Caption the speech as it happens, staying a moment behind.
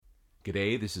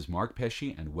G'day, this is Mark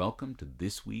Pesce, and welcome to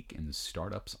This Week in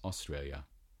Startups Australia.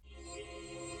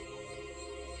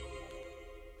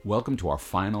 Welcome to our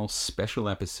final special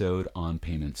episode on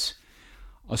payments.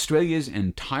 Australia's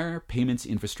entire payments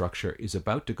infrastructure is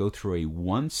about to go through a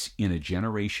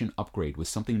once-in-a-generation upgrade with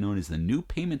something known as the New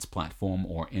Payments Platform,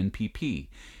 or NPP.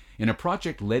 In a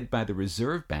project led by the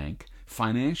Reserve Bank,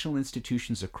 financial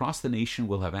institutions across the nation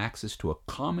will have access to a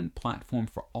common platform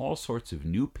for all sorts of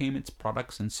new payments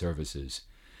products and services.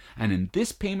 And in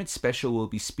this payment special, we'll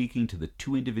be speaking to the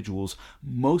two individuals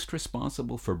most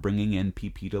responsible for bringing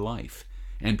NPP to life.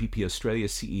 NPP Australia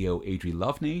CEO Adrian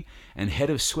Lovney and Head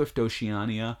of SWIFT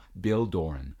Oceania, Bill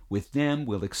Doran. With them,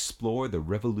 we'll explore the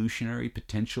revolutionary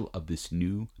potential of this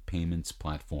new payments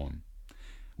platform.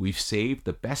 We've saved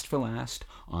the best for last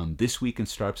on This Week in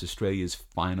Startups Australia's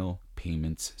final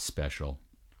payments special.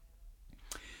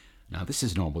 Now, this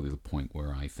is normally the point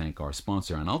where I thank our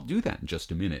sponsor, and I'll do that in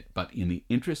just a minute. But in the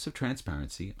interest of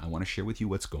transparency, I want to share with you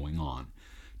what's going on.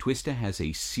 TWISTA has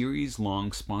a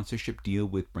series-long sponsorship deal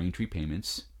with Braintree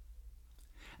Payments,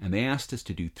 and they asked us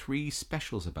to do 3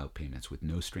 specials about payments with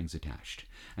no strings attached.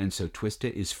 And so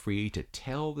TWISTA is free to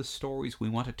tell the stories we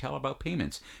want to tell about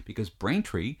payments, because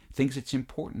Braintree thinks it's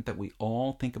important that we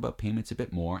all think about payments a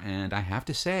bit more, and I have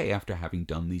to say, after having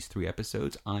done these 3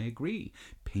 episodes, I agree.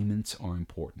 Payments are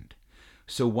important.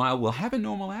 So while we'll have a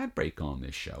normal ad break on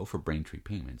this show for Braintree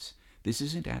Payments, this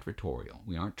isn't advertorial.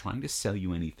 We aren't trying to sell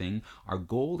you anything. Our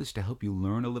goal is to help you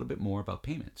learn a little bit more about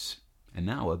payments. And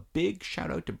now a big shout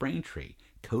out to Braintree,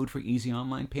 code for easy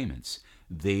online payments.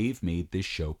 They've made this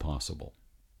show possible.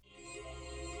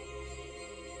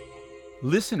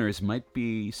 Listeners might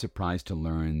be surprised to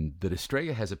learn that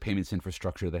Australia has a payments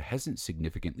infrastructure that hasn't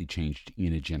significantly changed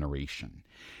in a generation.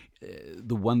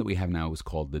 The one that we have now is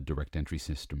called the direct entry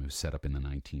system. It was set up in the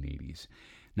 1980s.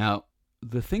 Now,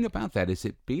 the thing about that is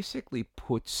it basically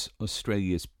puts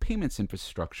Australia's payments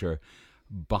infrastructure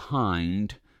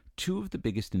behind 2 of the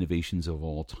biggest innovations of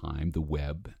all time, the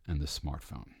web and the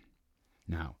smartphone.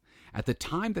 Now, at the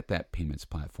time that payments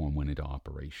platform went into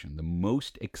operation, the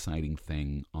most exciting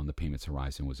thing on the payments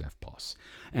horizon was FPOS.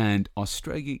 And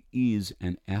Australia is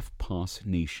an FPOS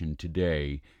nation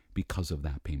today because of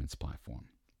that payments platform.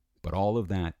 But all of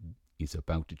that is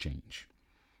about to change.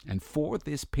 And for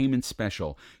this payment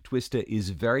special, TWISTA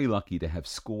is very lucky to have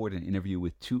scored an interview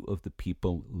with 2 of the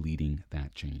people leading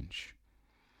that change.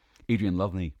 Adrian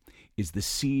Lovney is the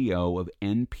CEO of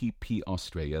NPP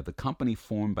Australia, the company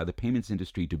formed by the payments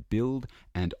industry to build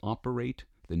and operate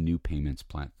the new payments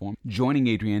platform. Joining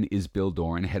Adrian is Bill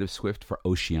Doran, head of SWIFT for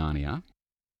Oceania.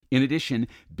 In addition,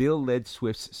 Bill led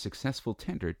SWIFT's successful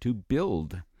tender to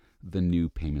build the new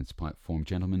payments platform.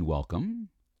 Gentlemen, welcome.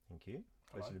 Thank you.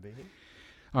 Pleasure to be here.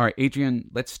 All right, Adrian,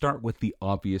 let's start with the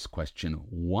obvious question.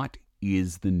 What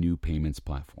is the new payments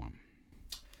platform?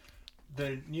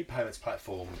 The new payments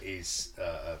platform is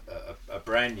a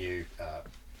brand new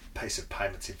piece of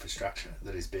payments infrastructure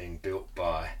that is being built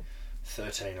by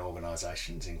 13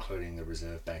 organisations, including the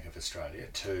Reserve Bank of Australia,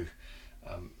 to,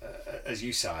 as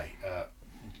you say,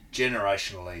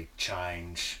 generationally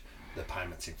change the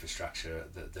payments infrastructure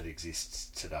that exists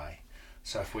today.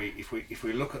 So if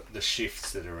we look at the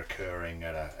shifts that are occurring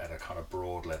at a kind of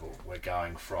broad level, we're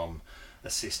going from a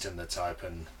system that's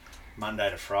open Monday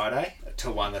to Friday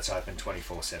to one that's open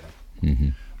 24/7.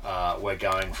 Mm-hmm. We're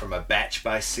going from a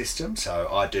batch-based system, so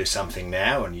I do something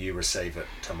now and you receive it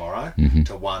tomorrow, mm-hmm.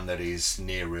 to one that is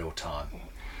near real time.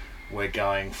 We're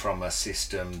going from a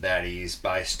system that is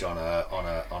based on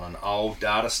an old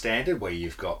data standard where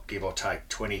you've got, give or take,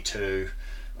 22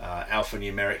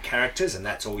 alphanumeric characters, and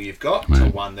that's all you've got, right, to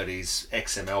one that is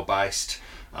XML based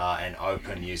and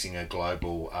open using a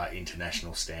global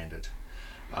international standard.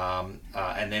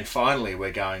 And then finally,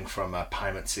 we're going from a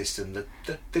payment system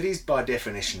that is by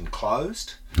definition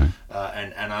closed,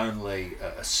 and only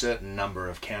a certain number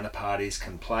of counterparties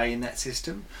can play in that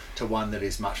system, to one that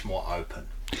is much more open.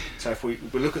 So if we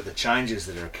look at the changes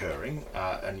that are occurring,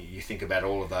 and you think about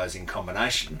all of those in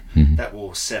combination, mm-hmm. that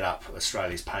will set up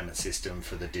Australia's payment system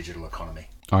for the digital economy.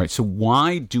 All right, so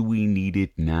why do we need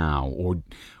it now? Or,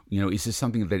 is this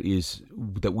something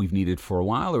that we've needed for a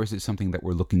while, or is it something that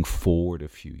we're looking forward a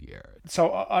few years?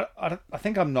 So I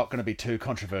think I'm not going to be too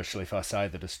controversial if I say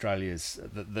that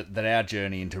that our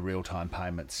journey into real-time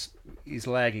payments is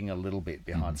lagging a little bit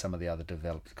behind some of the other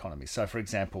developed economies. So, for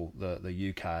example,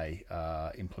 the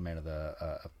UK implemented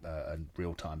a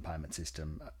real-time payment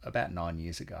system about 9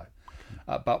 years ago.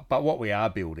 But what we are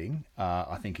building,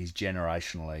 I think, is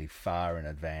generationally far in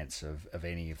advance of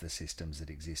any of the systems that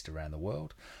exist around the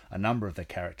world. A number of the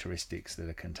characteristics that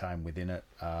are contained within it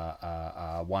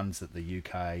are ones that the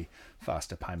UK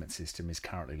faster payment system is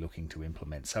currently looking to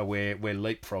implement. So we're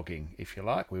leapfrogging, if you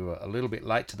like. We were a little bit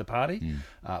late to the party,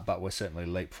 but we're certainly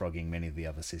leapfrogging many of the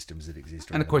other systems that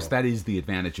exist around the world. And of course, that is the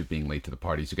advantage of being late to the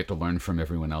party. You get to learn from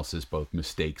everyone else's both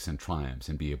mistakes and triumphs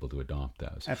and be able to adopt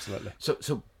those. Absolutely.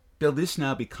 So Bill, this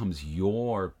now becomes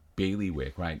your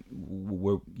bailiwick, right?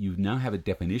 Where you now have a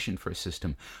definition for a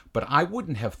system, but I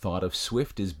wouldn't have thought of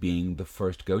SWIFT as being the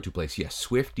first go-to place. Yes,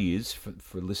 SWIFT is,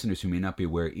 for listeners who may not be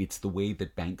aware, it's the way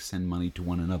that banks send money to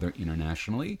one another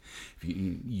internationally. If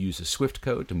you use a SWIFT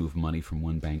code to move money from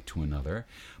one bank to another,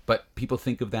 but people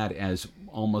think of that as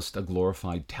almost a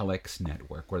glorified telex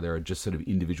network where there are just sort of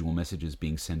individual messages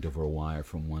being sent over a wire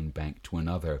from one bank to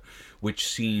another, which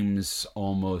seems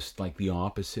almost like the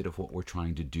opposite of what we're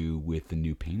trying to do with the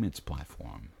new payments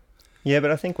platform. Yeah,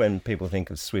 but I think when people think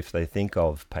of SWIFT, they think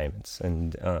of payments.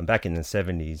 And back in the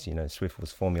 70s, SWIFT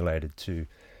was formulated to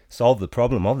solve the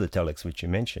problem of the telex, which you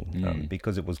mentioned,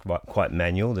 because it was quite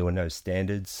manual. There were no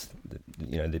standards.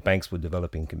 The banks were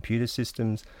developing computer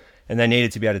systems, and they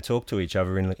needed to be able to talk to each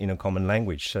other in a common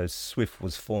language. So SWIFT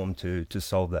was formed to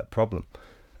solve that problem.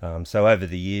 So over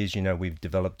the years, we've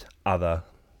developed other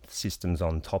systems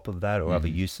on top of that, or other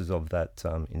uses of that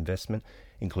investment,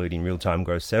 including real-time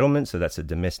gross settlement. So that's a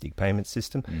domestic payment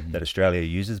system that Australia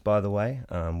uses, by the way,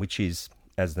 which is,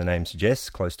 as the name suggests,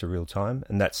 close to real time.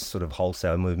 And that's sort of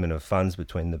wholesale movement of funds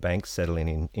between the banks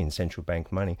settling in central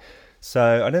bank money.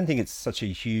 So I don't think it's such a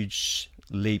huge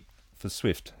leap for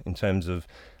SWIFT in terms of,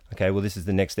 okay, well, this is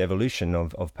the next evolution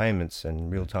of payments,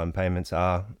 and real-time payments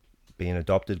are being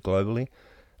adopted globally.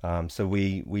 So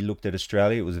we looked at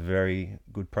Australia. It was a very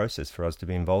good process for us to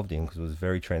be involved in because it was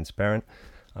very transparent.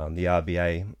 The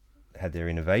RBA had their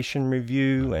innovation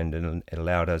review, and it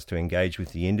allowed us to engage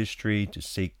with the industry to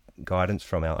seek guidance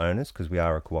from our owners, because we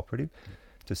are a cooperative,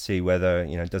 to see whether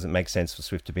it doesn't make sense for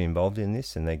SWIFT to be involved in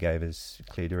this, and they gave us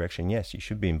clear direction. Yes, you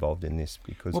should be involved in this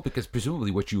because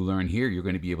presumably what you learn here, you're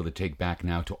going to be able to take back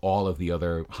now to all of the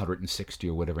other 160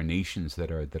 or whatever nations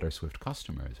that are SWIFT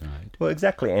customers, right? Well,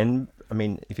 exactly. And I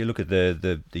mean, if you look at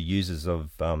the users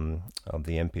of the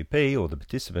MPP or the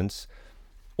participants,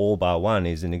 all bar one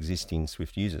is an existing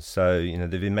SWIFT user. So,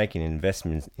 they've been making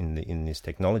investments in this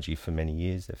technology for many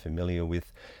years. They're familiar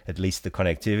with at least the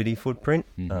connectivity footprint.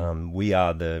 We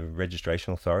are the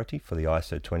registration authority for the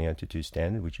ISO 20022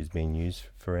 standard, which is being used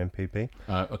for MPP.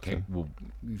 Okay, we'll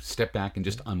step back and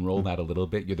just unroll that a little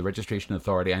bit. You're the registration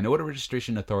authority. I know what a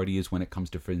registration authority is when it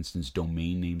comes to, for instance,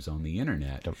 domain names on the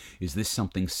internet. Yep. Is this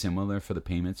something similar for the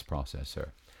payments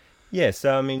processor? Yeah,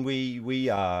 so I mean, we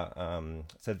are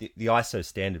so the ISO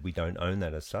standard, we don't own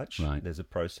that as such. Right. There's a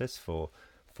process for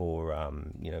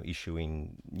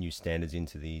issuing new standards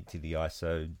into the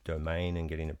ISO domain and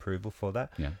getting approval for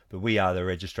that. Yeah. But we are the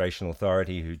registration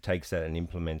authority who takes that and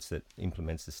implements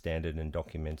the standard and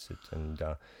documents it,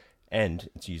 and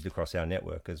it's used across our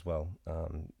network as well.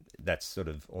 That's sort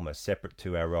of almost separate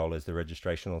to our role as the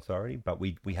registration authority, but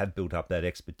we have built up that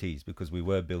expertise because we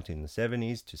were built in the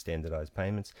 70s to standardise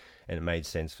payments, and it made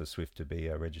sense for SWIFT to be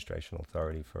a registration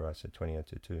authority for us at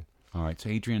 20022. All right, so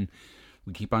Adrian,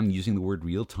 we keep on using the word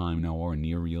real time now, or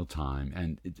near real time,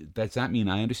 and does that mean,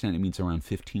 I understand it means around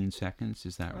 15 seconds,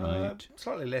 is that right?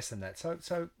 Slightly less than that.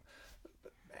 So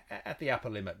at the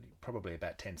upper limit, probably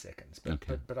about 10 seconds,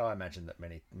 but I imagine that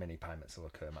many payments will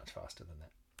occur much faster than that.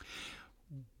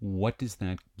 What does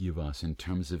that give us in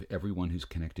terms of everyone who's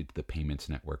connected to the payments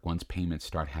network? Once payments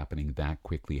start happening that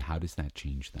quickly, how does that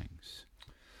change things?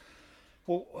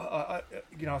 Well,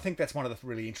 I think that's one of the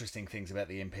really interesting things about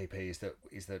the MPP is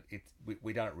that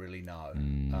we don't really know,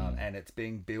 and it's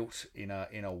being built in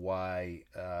a way,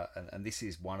 and this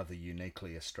is one of the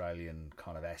uniquely Australian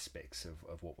kind of aspects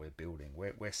of what we're building.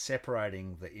 We're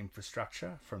separating the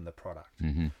infrastructure from the product.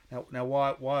 Now,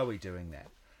 why are we doing that?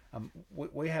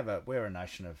 We're a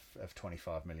nation of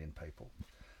 25 million people.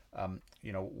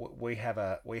 We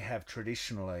have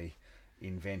traditionally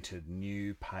invented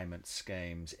new payment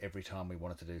schemes every time we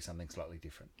wanted to do something slightly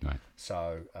different. Right.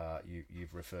 So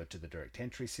you've referred to the direct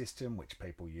entry system, which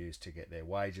people use to get their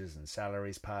wages and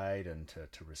salaries paid and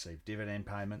to receive dividend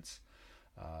payments.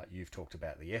 You've talked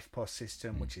about the FPOS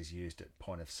system, which is used at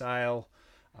point of sale.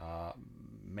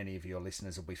 Many of your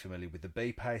listeners will be familiar with the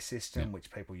BPay system,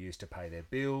 which people use to pay their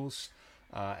bills.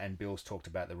 and Bill's talked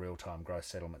about the real-time gross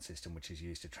settlement system, which is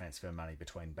used to transfer money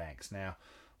between banks. Now,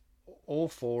 all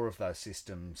four of those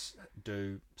systems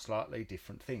do slightly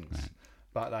different things, Right.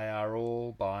 but they are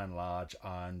all, by and large,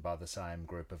 owned by the same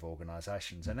group of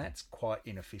organisations, and that's quite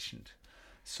inefficient.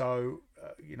 So,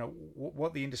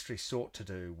 what the industry sought to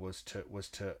do was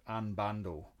to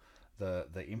unbundle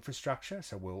the infrastructure.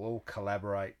 So we'll all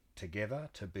collaborate together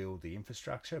to build the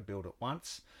infrastructure, build it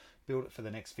once, build it for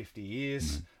the next 50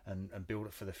 years, and build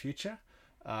it for the future.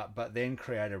 But then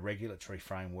create a regulatory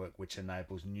framework which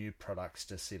enables new products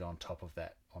to sit on top of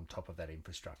that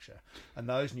infrastructure. And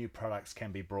those new products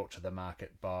can be brought to the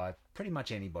market by pretty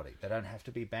much anybody. They don't have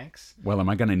to be banks. Well, am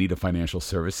I going to need a financial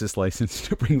services license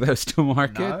to bring those to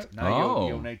market? No,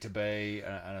 you'll need to be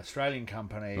an Australian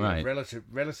company, Right.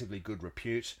 relatively good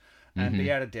repute, and be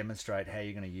able to demonstrate how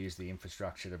you're going to use the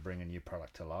infrastructure to bring a new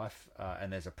product to life.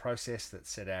 And there's a process that's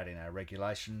set out in our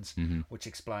regulations which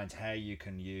explains how you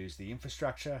can use the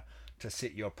infrastructure to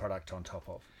sit your product on top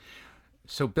of.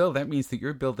 So, Bill, that means that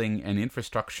you're building an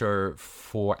infrastructure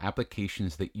for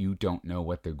applications that you don't know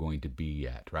what they're going to be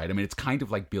yet, right? I mean, it's kind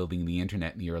of like building the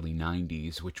internet in the early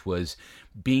 90s, which was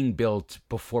being built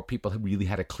before people really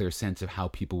had a clear sense of how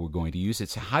people were going to use it.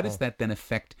 So how does that then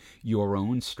affect your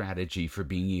own strategy for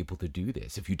being able to do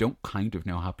this if you don't kind of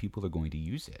know how people are going to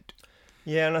use it?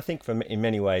 Yeah, and I think in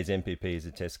many ways MPP is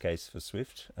a test case for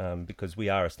SWIFT because we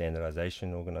are a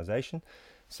standardisation organisation.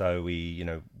 So we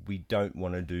don't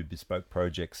want to do bespoke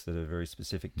projects that are very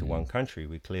specific to one country.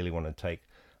 We clearly want to take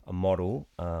a model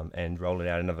and roll it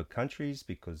out in other countries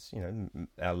because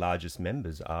our largest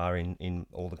members are in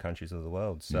all the countries of the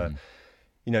world. So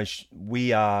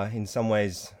we are in some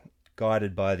ways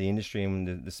guided by the industry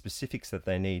and the specifics that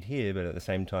they need here, but at the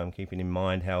same time keeping in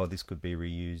mind how this could be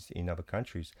reused in other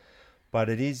countries. But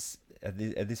it is at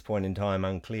this point in time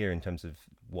unclear in terms of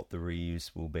what the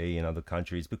reuse will be in other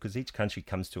countries because each country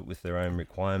comes to it with their own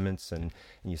requirements and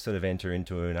you sort of enter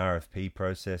into an RFP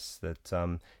process that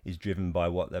is driven by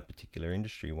what that particular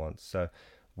industry wants. So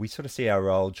we sort of see our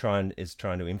role trying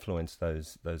to influence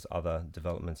those other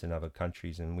developments in other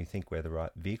countries, and we think we're the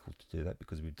right vehicle to do that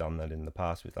because we've done that in the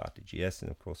past with RTGS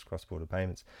and of course cross-border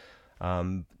payments.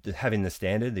 Having the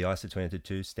standard, the ISO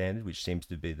 20022 standard, which seems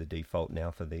to be the default now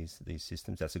for these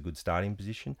systems, that's a good starting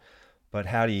position. But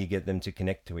how do you get them to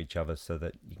connect to each other so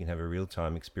that you can have a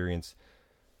real-time experience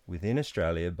within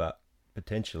Australia, but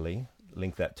potentially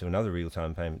link that to another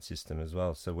real-time payment system as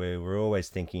well? So we're always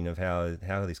thinking of how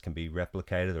this can be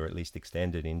replicated or at least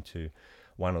extended into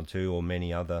one or two or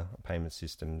many other payment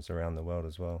systems around the world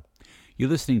as well. You're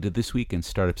listening to This Week in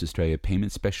Startups Australia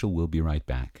Payment Special. We'll be right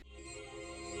back.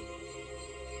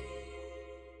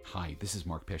 Hi, this is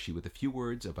Mark Pesce with a few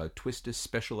words about TWISTA's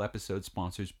special episode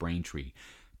sponsors Braintree,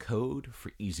 code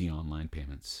for easy online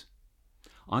payments.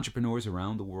 Entrepreneurs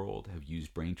around the world have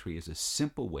used Braintree as a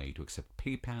simple way to accept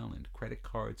PayPal and credit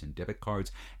cards and debit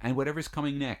cards and whatever's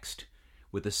coming next.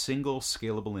 With a single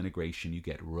scalable integration, you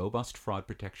get robust fraud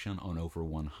protection on over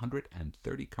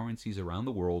 130 currencies around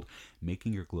the world,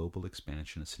 making your global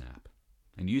expansion a snap.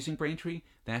 And using Braintree,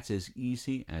 that's as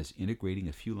easy as integrating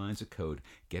a few lines of code,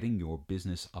 getting your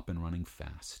business up and running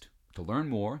fast. To learn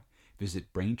more,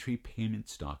 visit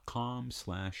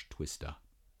braintreepayments.com/twista.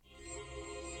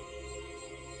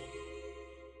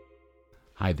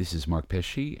 Hi, this is Mark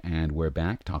Pesce, and we're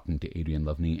back talking to Adrian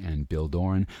Lovney and Bill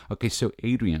Doran. Okay, so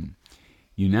Adrian,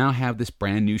 you now have this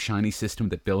brand new shiny system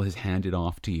that Bill has handed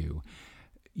off to you.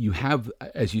 You have,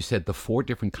 as you said, the 4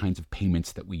 different kinds of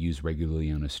payments that we use regularly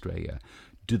in Australia.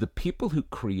 Do the people who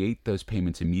create those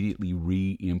payments immediately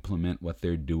re-implement what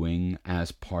they're doing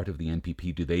as part of the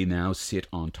NPP? Do they now sit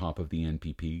on top of the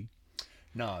NPP?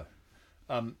 No.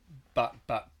 But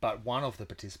one of the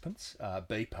participants,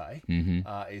 BPay,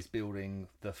 is building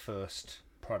the first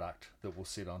product that will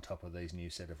sit on top of these new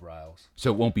set of rails.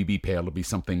 So it won't be BPay; it'll be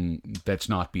something that's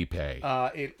not BPay.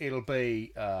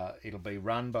 It'll be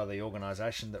run by the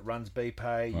organisation that runs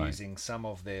BPay, Right. using some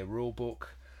of their rule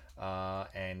book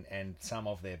and some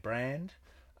of their brand.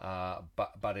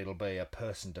 But it'll be a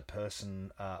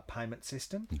person-to-person payment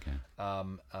system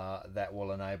that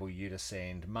will enable you to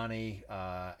send money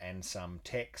and some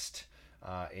text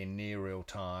in near real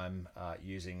time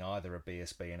using either a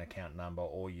BSB and account number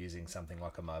or using something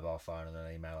like a mobile phone and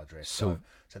an email address. So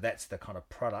that's the kind of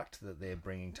product that they're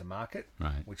bringing to market,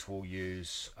 Right. which will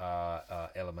use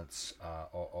elements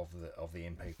of the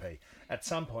NPP. At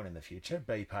some point in the future,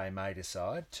 BPay may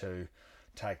decide to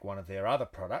take one of their other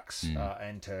products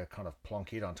and to kind of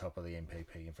plonk it on top of the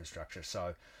NPP infrastructure.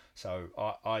 So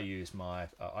I use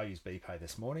BPay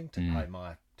this morning to pay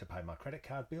my credit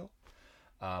card bill.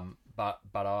 But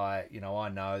I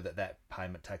know that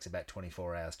payment takes about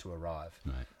 24 hours to arrive.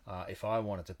 Right. If I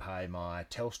wanted to pay my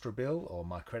Telstra bill or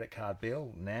my credit card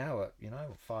bill now at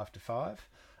 5 to 5,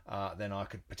 then I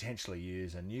could potentially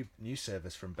use a new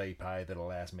service from BPay that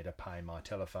allows me to pay my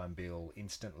telephone bill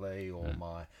instantly or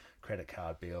my credit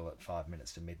card bill at 5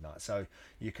 minutes to midnight. So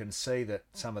you can see that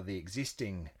some of the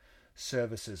existing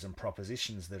services and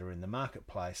propositions that are in the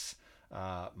marketplace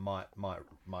might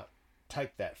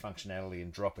take that functionality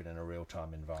and drop it in a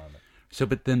real-time environment. So,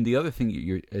 but then the other thing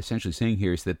you're essentially saying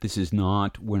here is that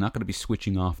we're not going to be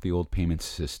switching off the old payment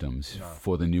systems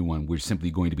for the new one. We're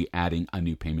simply going to be adding a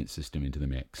new payment system into the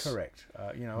mix. Correct.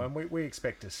 And we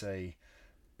expect to see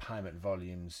payment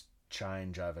volumes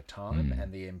change over time,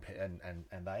 and the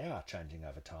and they are changing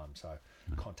over time. So,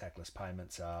 contactless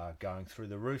payments are going through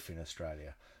the roof in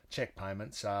Australia. Cheque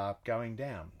payments are going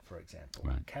down, for example.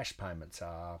 Right. Cash payments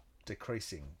are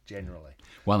decreasing generally.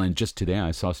 Well, and just today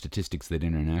I saw statistics that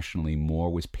internationally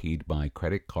more was paid by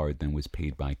credit card than was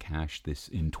paid by cash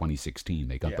in 2016.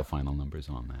 They got the final numbers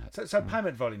on that. So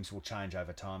payment volumes will change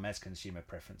over time as consumer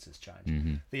preferences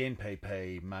change. The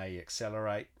NPP may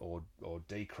accelerate or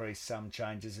decrease some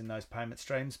changes in those payment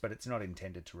streams, but it's not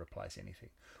intended to replace anything.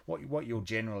 What you'll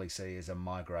generally see is a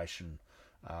migration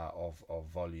of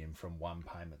volume from one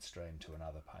payment stream to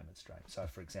another payment stream. So,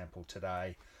 for example,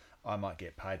 today I might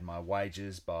get paid my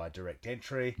wages by direct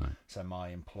entry. Right. So my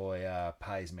employer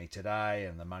pays me today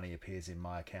and the money appears in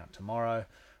my account tomorrow.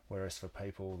 Whereas for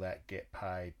people that get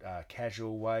paid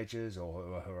casual wages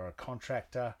or who are a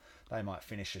contractor, they might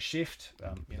finish a shift,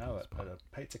 at a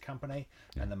pizza company,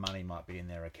 and the money might be in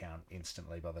their account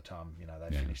instantly by the time,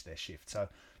 they finish their shift. So,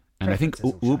 and I think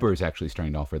Uber is actually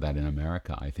starting to offer that in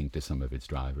America, I think, to some of its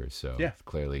drivers. So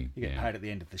clearly... You get paid at the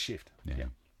end of the shift. Yeah.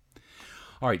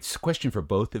 All right, so question for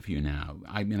both of you now.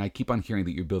 I mean, I keep on hearing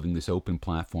that you're building this open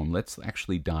platform. Let's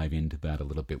actually dive into that a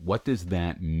little bit. What does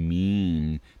that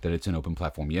mean that it's an open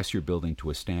platform? Yes, you're building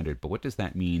to a standard, but what does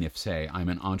that mean if, say, I'm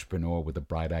an entrepreneur with a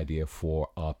bright idea for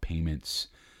a payments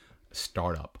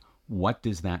startup? What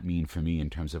does that mean for me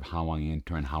in terms of how I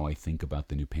enter and how I think about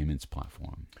the new payments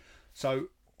platform? So,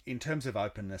 in terms of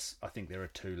openness, I think there are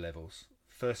two levels.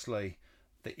 Firstly,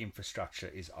 the infrastructure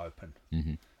is open.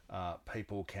 Mm-hmm.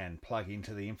 People can plug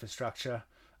into the infrastructure.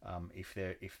 If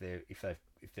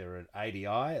they're an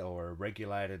ADI or a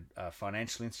regulated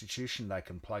financial institution, they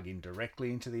can plug in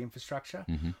directly into the infrastructure.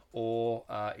 Mm-hmm. Or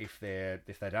if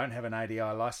they don't have an ADI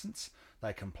license,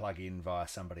 they can plug in via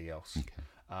somebody else.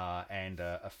 Okay. And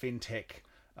a fintech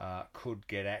could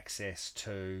get access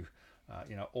to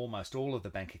almost all of the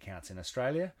bank accounts in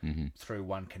Australia through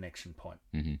one connection point.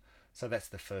 Mm-hmm. So that's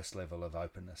the first level of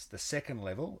openness. The second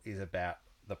level is about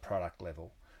the product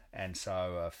level. And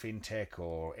so a fintech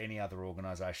or any other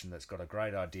organisation that's got a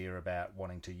great idea about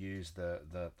wanting to use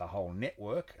the whole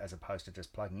network as opposed to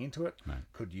just plugging into it,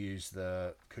 could use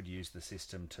the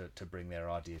system to bring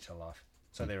their idea to life.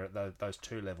 So there are those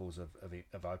two levels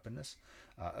of openness: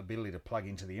 ability to plug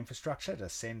into the infrastructure to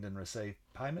send and receive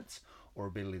payments, or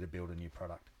ability to build a new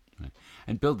product. Right.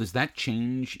 And Bill, does that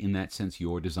change in that sense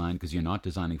your design? Because you're not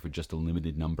designing for just a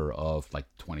limited number of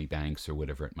 20 banks or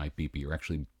whatever it might be, but you're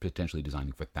actually potentially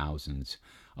designing for thousands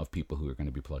of people who are going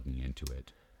to be plugging into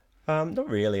it. Not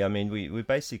really. I mean, we're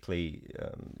basically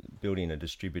building a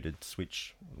distributed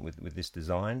switch with this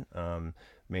design,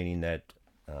 meaning that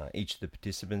each of the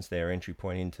participants, their entry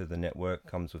point into the network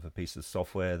comes with a piece of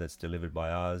software that's delivered by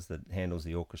us that handles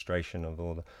the orchestration of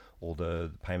all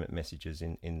the payment messages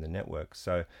in the network.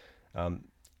 So,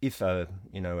 if a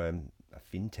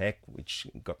fintech which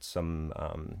got some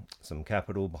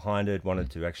capital behind it wanted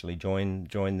to actually join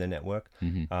the network,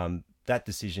 that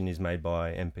decision is made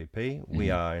by MPP.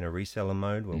 We are in a reseller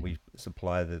mode where we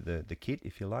supply the kit,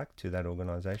 if you like, to that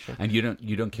organisation. And you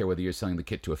don't care whether you're selling the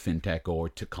kit to a fintech or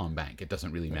to Combank. It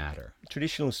doesn't really matter.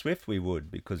 Traditional Swift we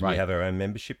would, because we have our own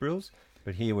membership rules.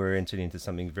 But here we're entered into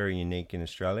something very unique in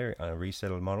Australia, a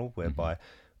reseller model whereby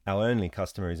our only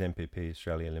customer is MPP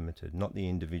Australia Limited, not the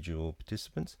individual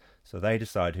participants. So they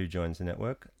decide who joins the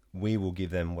network. We will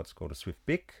give them what's called a Swift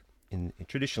BIC.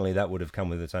 Traditionally, that would have come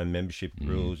with its own membership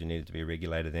rules. You needed to be a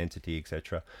regulated entity,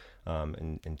 etc.,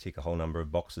 and tick a whole number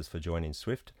of boxes for joining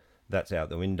Swift. That's out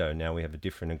the window. Now we have a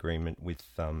different agreement with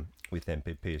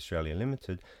MPP Australia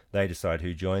Limited. They decide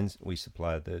who joins. We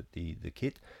supply the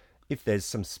kit. If there's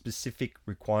some specific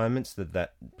requirements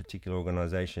that particular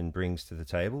organisation brings to the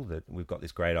table, that we've got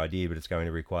this great idea but it's going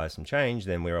to require some change,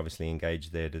 then we're obviously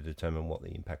engaged there to determine what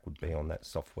the impact would be on that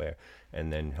software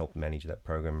and then help manage that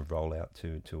program of rollout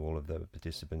to all of the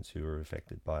participants who are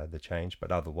affected by the change.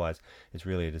 But otherwise, it's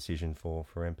really a decision for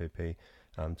MPP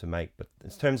to make. But in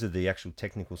terms of the actual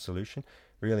technical solution,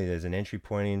 really there's an entry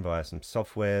point in via some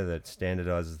software that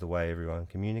standardizes the way everyone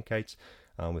communicates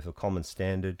with a common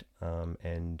standard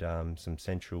and some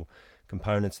central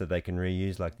components that they can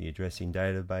reuse, like the addressing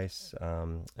database,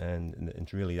 and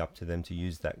it's really up to them to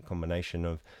use that combination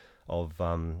of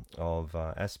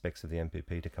aspects of the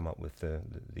MPP to come up with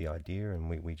the idea, and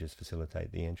we just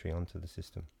facilitate the entry onto the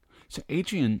system. So,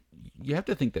 Adrian, you have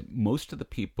to think that most of the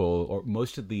people, or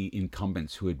most of the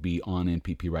incumbents who would be on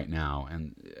NPP right now,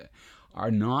 and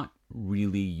are not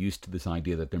really used to this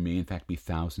idea that there may in fact be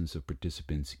thousands of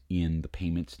participants in the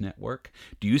payments network.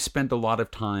 Do you spend a lot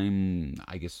of time,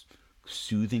 I guess,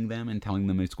 soothing them and telling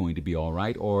them it's going to be all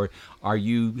right, or are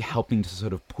you helping to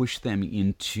sort of push them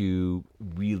into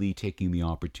really taking the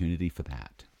opportunity for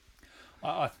that?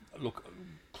 Look,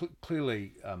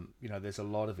 clearly, there's a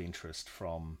lot of interest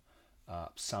from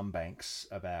some banks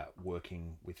about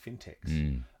working with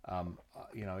fintechs.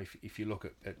 If you look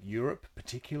at Europe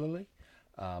particularly,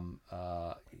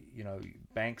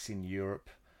 banks in Europe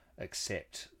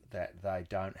accept that they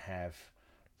don't have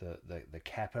the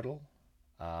capital,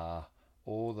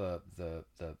 or the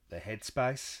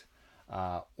headspace,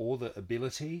 or the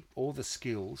ability, or the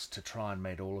skills to try and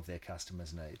meet all of their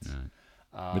customers' needs. Right.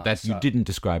 But you didn't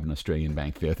describe an Australian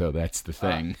bank there, though. That's the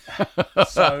thing.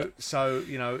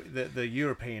 The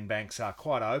European banks are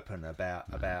quite open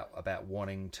about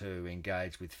wanting to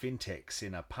engage with fintechs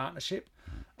in a partnership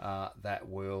that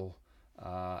will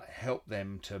help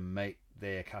them to meet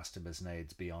their customers'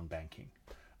 needs beyond banking.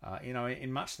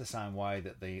 In much the same way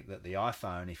that the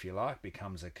iPhone, if you like,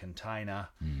 becomes a container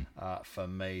for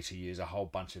me to use a whole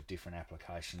bunch of different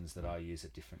applications that I use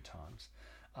at different times.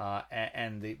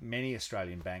 And many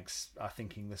Australian banks are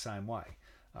thinking the same way.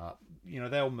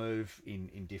 They'll move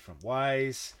in different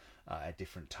ways at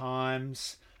different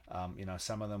times.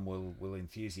 Some of them will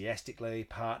enthusiastically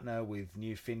partner with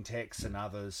new fintechs, and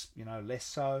others, less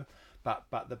so.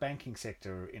 But the banking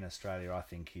sector in Australia, I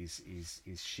think, is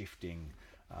shifting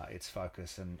its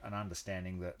focus and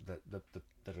understanding that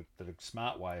a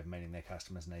smart way of meeting their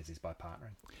customers' needs is by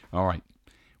partnering. All right.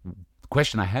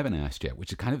 Question I haven't asked yet,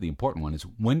 which is kind of the important one, is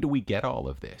when do we get all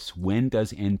of this? When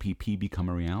does NPP become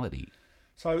a reality?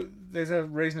 So there's a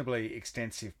reasonably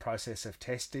extensive process of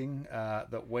testing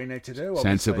that we need to do.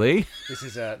 Sensibly. This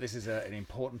is an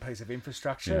important piece of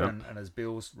infrastructure, and as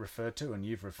Bill's referred to and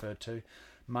you've referred to,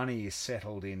 money is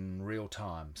settled in real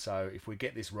time. So if we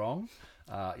get this wrong,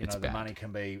 the money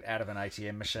can be out of an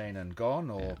ATM machine and gone,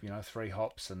 or 3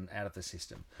 hops and out of the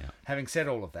system. Yeah. Having said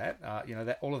all of that,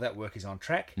 all of that work is on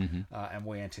track, and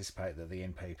we anticipate that the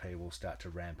NPP will start to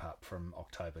ramp up from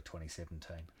October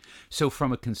 2017. So,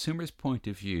 from a consumer's point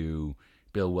of view,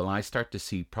 Bill, will I start to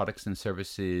see products and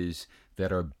services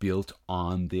that are built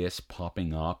on this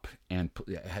popping up and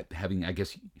having, I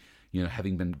guess,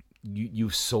 having been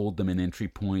you've sold them an entry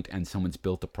point and someone's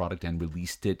built a product and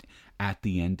released it at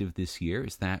the end of this year?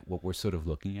 Is that what we're sort of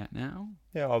looking at now?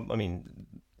 Yeah, I mean,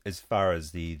 as far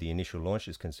as the initial launch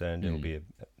is concerned, it'll be a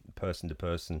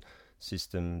person-to-person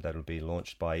system that'll be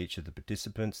launched by each of the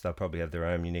participants. They'll probably have their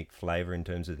own unique flavour in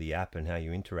terms of the app and how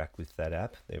you interact with that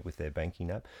app, with their banking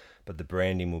app. But the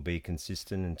branding will be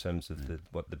consistent in terms of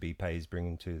what the BPay is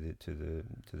bringing to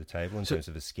the table in terms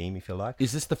of a scheme, if you like.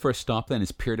 Is this the first stop then?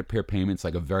 Is peer-to-peer payments,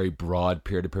 like a very broad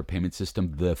peer-to-peer payment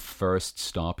system, the first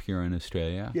stop here in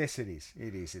Australia? Yes, it is.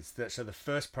 It is. So the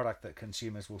first product that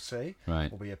consumers will see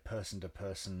will be a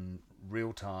person-to-person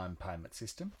real-time payment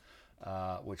system.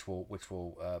 Which will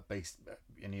be,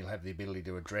 and you'll have the ability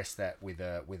to address that with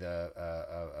a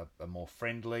more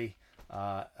friendly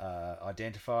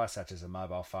identifier, such as a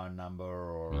mobile phone number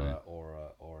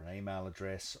or an email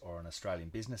address or an Australian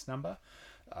business number.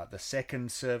 The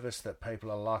second service that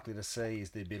people are likely to see is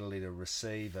the ability to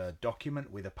receive a document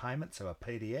with a payment, so a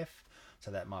PDF. So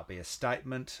that might be a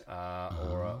statement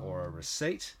or a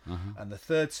receipt. And the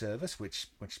third service, which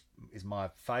is my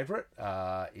favourite,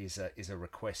 is a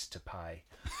request to pay.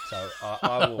 So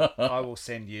I will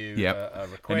send you a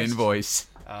request, an invoice.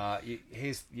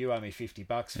 You owe me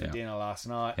 $50 for dinner last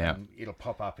night, and it'll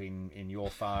pop up in your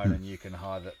phone, and you can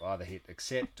either hit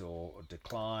accept or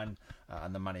decline,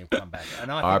 and the money will come back.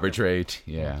 And I think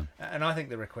and I think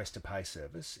the request to pay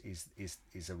service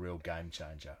is a real game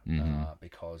changer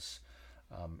because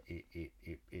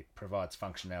it provides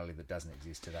functionality that doesn't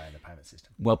exist today in the payment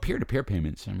system. Well, peer-to-peer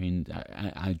payments, I mean,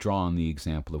 I draw on the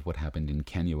example of what happened in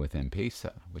Kenya with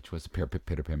M-Pesa, which was a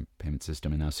peer-to-peer payment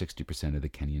system, and now 60% of the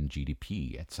Kenyan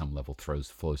GDP at some level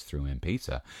flows through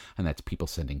M-Pesa, and that's people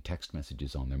sending text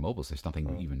messages on their mobiles. There's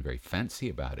nothing even very fancy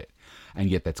about it, and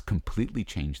yet that's completely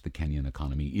changed the Kenyan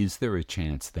economy. Is there a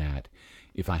chance that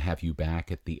if I have you back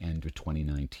at the end of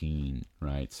 2019,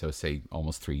 right, so say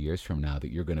almost 3 years from now, that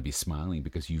you're going to be smiling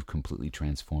because you've completely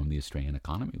transformed the Australian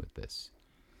economy with this?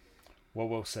 Well,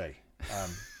 we'll see.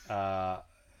 I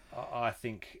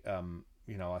think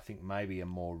I think maybe a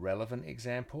more relevant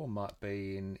example might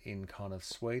be in kind of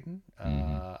Sweden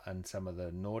and some of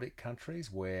the Nordic countries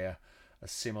where a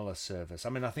similar service. I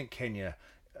mean, I think Kenya.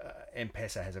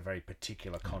 M-Pesa has a very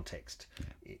particular context.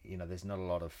 There's not a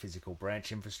lot of physical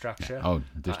branch infrastructure. Oh,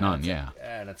 there's none.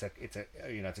 And it's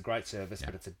a great service,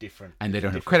 but it's a different. And they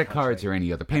don't have credit cards or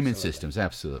any other payment systems.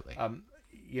 Absolutely.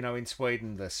 In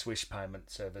Sweden, the Swish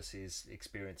payment service is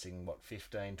experiencing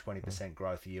 15-20%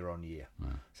 growth year on year. Wow.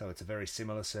 So it's a very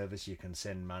similar service. You can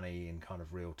send money in kind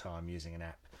of real time using an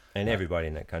app. And everybody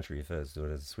in that country refers to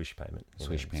it as a Swish payment.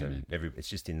 Swish payment. So it's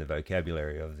just in the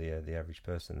vocabulary of the average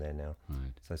person there now.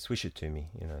 Right. So swish it to me,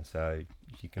 So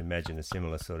you can imagine a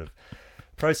similar sort of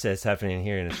process happening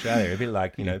here in Australia, a bit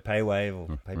like PayWave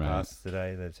or PayPass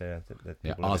today.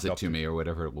 That Oz it to me or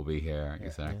whatever it will be here.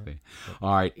 Exactly. Yeah.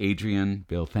 All right, Adrian,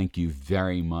 Bill, thank you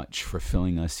very much for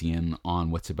filling us in on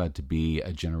what's about to be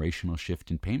a generational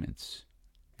shift in payments.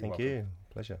 Thank you.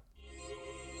 Pleasure.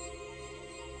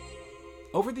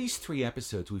 Over these 3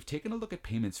 episodes, we've taken a look at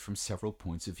payments from several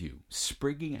points of view.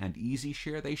 Spriggy and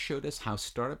EasyShare, they showed us how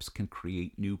startups can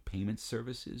create new payment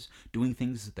services, doing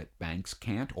things that banks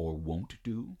can't or won't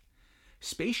do.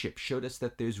 Spaceship showed us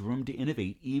that there's room to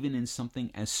innovate even in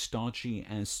something as stodgy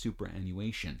as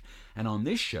superannuation. And on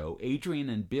this show, Adrian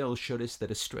and Bill showed us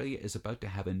that Australia is about to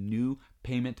have a new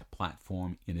payment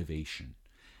platform innovation.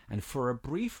 And for a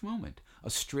brief moment,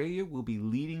 Australia will be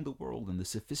leading the world in the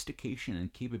sophistication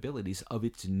and capabilities of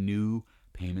its new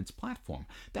payments platform.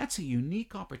 That's a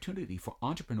unique opportunity for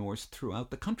entrepreneurs throughout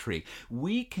the country.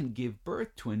 We can give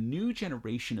birth to a new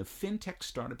generation of fintech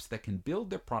startups that can build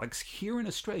their products here in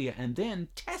Australia and then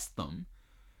test them.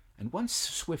 And once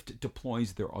Swift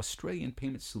deploys their Australian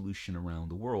payment solution around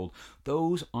the world,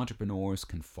 those entrepreneurs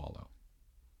can follow.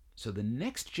 So the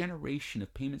next generation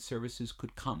of payment services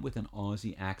could come with an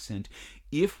Aussie accent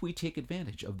if we take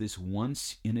advantage of this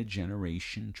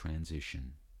once-in-a-generation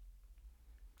transition.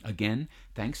 Again,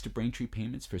 thanks to Braintree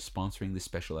Payments for sponsoring this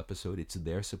special episode. It's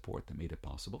their support that made it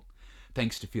possible.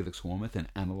 Thanks to Felix Wormuth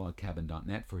and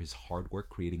AnalogCabin.net for his hard work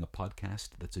creating a podcast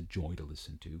that's a joy to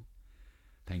listen to.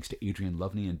 Thanks to Adrian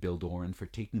Lovney and Bill Doran for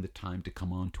taking the time to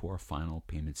come on to our final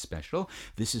payment special.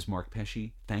 This is Mark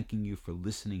Pesce, thanking you for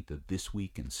listening to This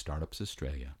Week in Startups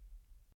Australia.